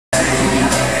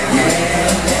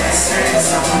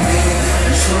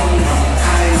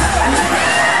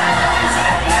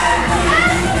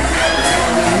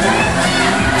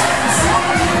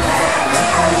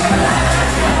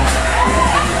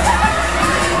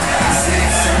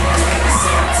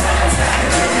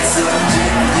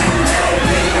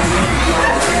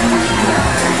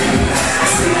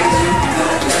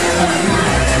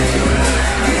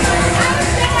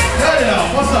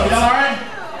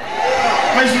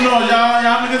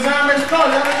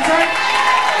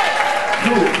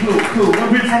Cool.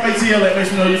 What people from ATL that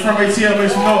makes me know? You from ATL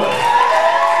makes me know it.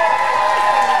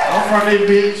 I'm from that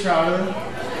bitch, y'all.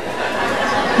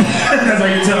 That's how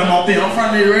you tell them out there. I'm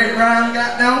from that red round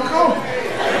goddamn corner.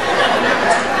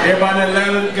 Everybody in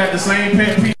Atlanta got the same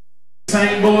pet peeve,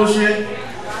 same bullshit.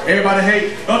 Everybody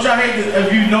hate. Don't y'all hate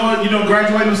if you know it, you don't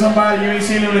graduate with somebody, you ain't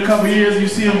seen them in a couple years, you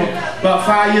see them about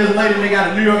 5 years later and they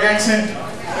got a New York accent?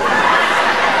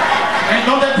 Ain't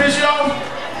don't that piss you off?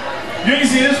 You ain't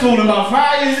seen this fool in about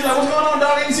 5 years. You're like, what's going on,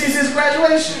 dog? I ain't seen since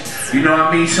graduation. You know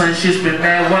what I mean, son? Shit's been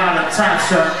mad wild up top,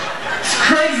 son. It's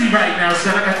crazy right now,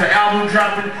 son. I got the album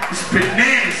dropping. It's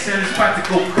bananas, son. It's about to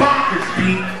go bonkers,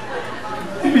 B.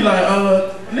 You be like,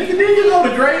 nigga, didn't you go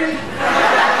to Grady?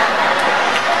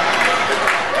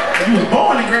 You was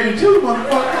born in Grady too,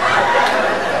 motherfucker.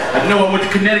 I know I went to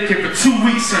Connecticut for 2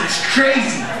 weeks, son. It's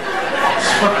crazy. It's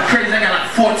fucking crazy. I got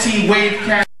like 14 wave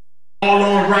cats all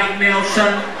on right now,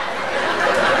 son.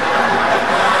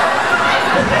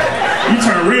 You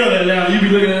turn real Atlanta, you be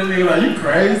looking at that nigga like, you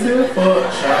crazy as fuck,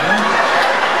 child.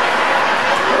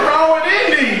 What's wrong with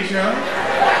Indians, child?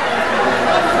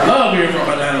 I love hearing from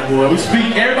Atlanta, boy. We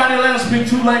speak, everybody in Atlanta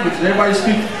speak 2 languages. Everybody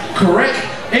speak correct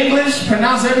English,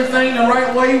 pronounce everything the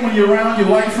right way when you're around your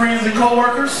white friends and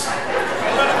co-workers.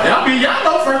 Y'all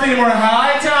know first thing in the morning,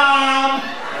 hi, Tom.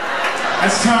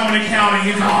 That's Tom in the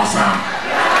county, he's awesome.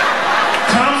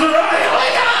 Tom's around,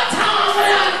 wake up, Tom.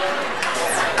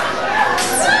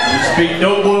 Speak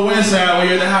dope boy Westside when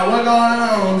you're in the house. What going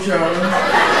on, Charlotte?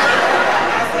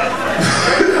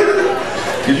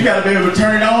 Cause you gotta be able to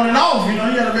turn it on and off, you know,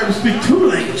 you gotta be able to speak 2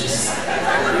 languages.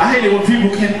 I hate it when people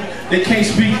can't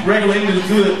speak regular English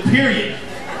good, period.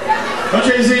 Don't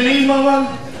you see these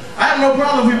motherfuckers? I have no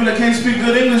problem with people that can't speak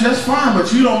good English, that's fine,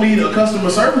 but you don't need a customer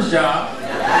service job.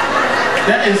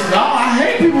 That is, I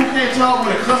hate people who can't talk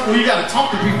with a customer, you gotta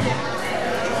talk to people.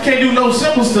 Can't do no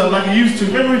simple stuff like you used to.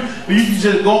 Remember, you could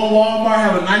just go in Walmart,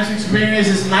 have a nice experience,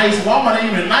 it's nice. Walmart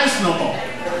ain't even nice no more.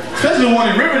 Especially the one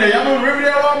in Riverdale. Y'all remember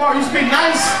Riverdale Walmart? You speak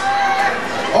nice.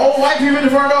 Old white people in the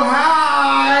front door,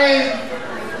 hi.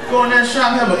 Go in that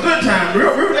shop, have a good time.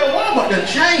 Riverdale Walmart done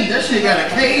changed. That shit got a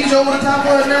cage over the top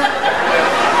of it now.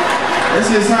 That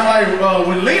shit sound like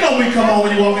when Leno we come on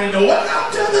when you walk in the door. Welcome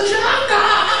to the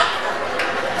jungle.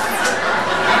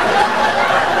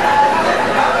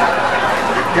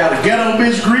 Got a ghetto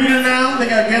bitch greeter now. They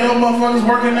got ghetto motherfuckers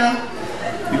working now.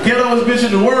 The ghettoest bitch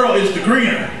in the world is the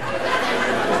greeter.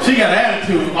 She got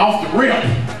attitude off the rip.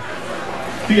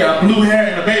 She got blue hair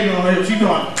and a baby on her hip. She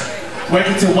going,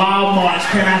 welcome to Walmart.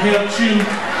 Can I help you?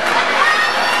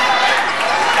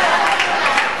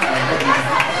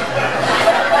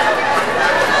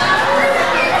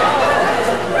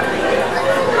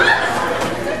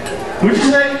 What'd you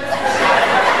say?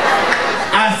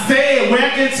 I said,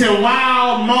 welcome to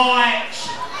Walmart.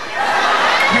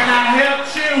 Can I help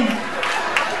you?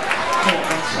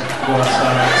 Go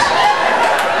outside.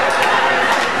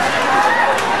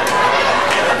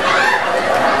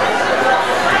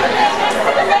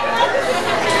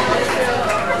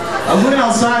 I went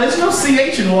outside, there's no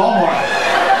CH in Walmart.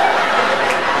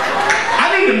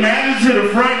 I need a manager to the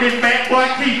front, this fat boy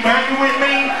keep fucking with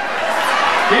me.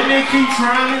 Then they keep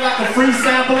trying me like a free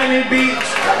sample in this bitch.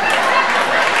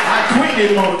 I quit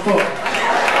this motherfucker.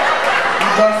 My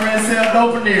boyfriend sell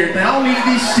dope and everything. I don't need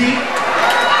this shit.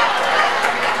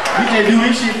 We just do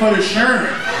this shit for the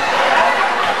insurance.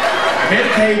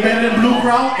 Medicaid better than Blue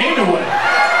Cross anyway.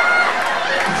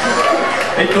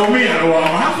 They throw me out of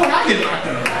Walmart. How the fuck I get locked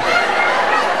up?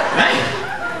 Damn.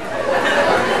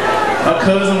 Her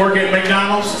cousin work at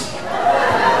McDonald's.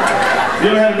 You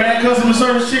ever had a bad customer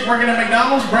service chick working at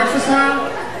McDonald's, breakfast time?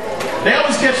 They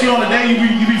always catch you on the day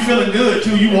you be feeling good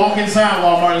too. You walk inside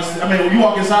Walmart, when you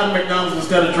walk inside the McDonald's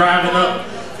instead of driving up,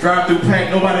 drive through pack,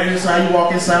 nobody inside, you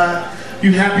walk inside,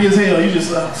 you happy as hell. You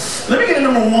just, let me get a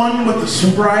number 1 with the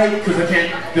Sprite, because I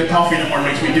can't, the coffee anymore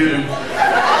makes me do.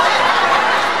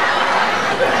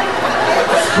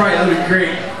 Sprite, that'd be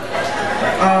great.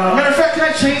 Matter of fact, can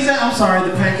I change that? I'm sorry,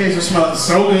 the pancakes are smelling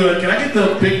so good. Can I get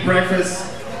the big breakfast?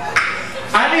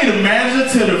 I need a manager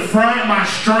to the front, my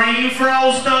string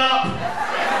froze up.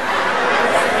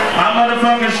 My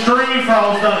motherfucking stream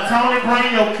froze up. Tony,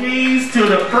 bring your keys to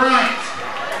the front.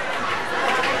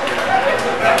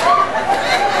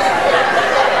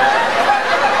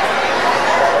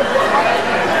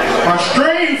 My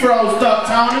stream froze up,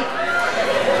 Tony.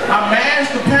 I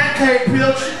mashed the pancake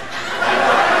pilcher.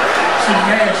 She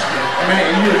mashed it. Man,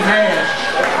 you mashed.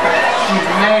 She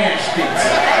mashed it.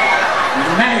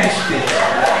 Mashed it.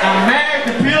 I mashed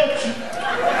the pilcher.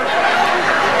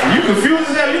 You confused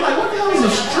as hell. You're like, what the hell is a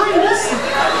stream?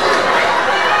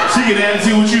 She get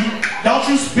attitude with you. Don't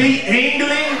you speak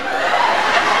English?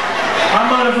 My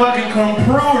motherfucking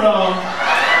computer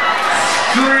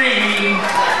stream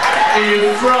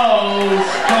is froze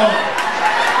up.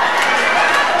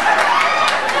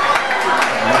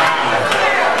 Wow.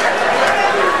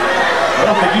 I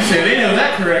don't think you said any of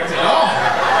that correct.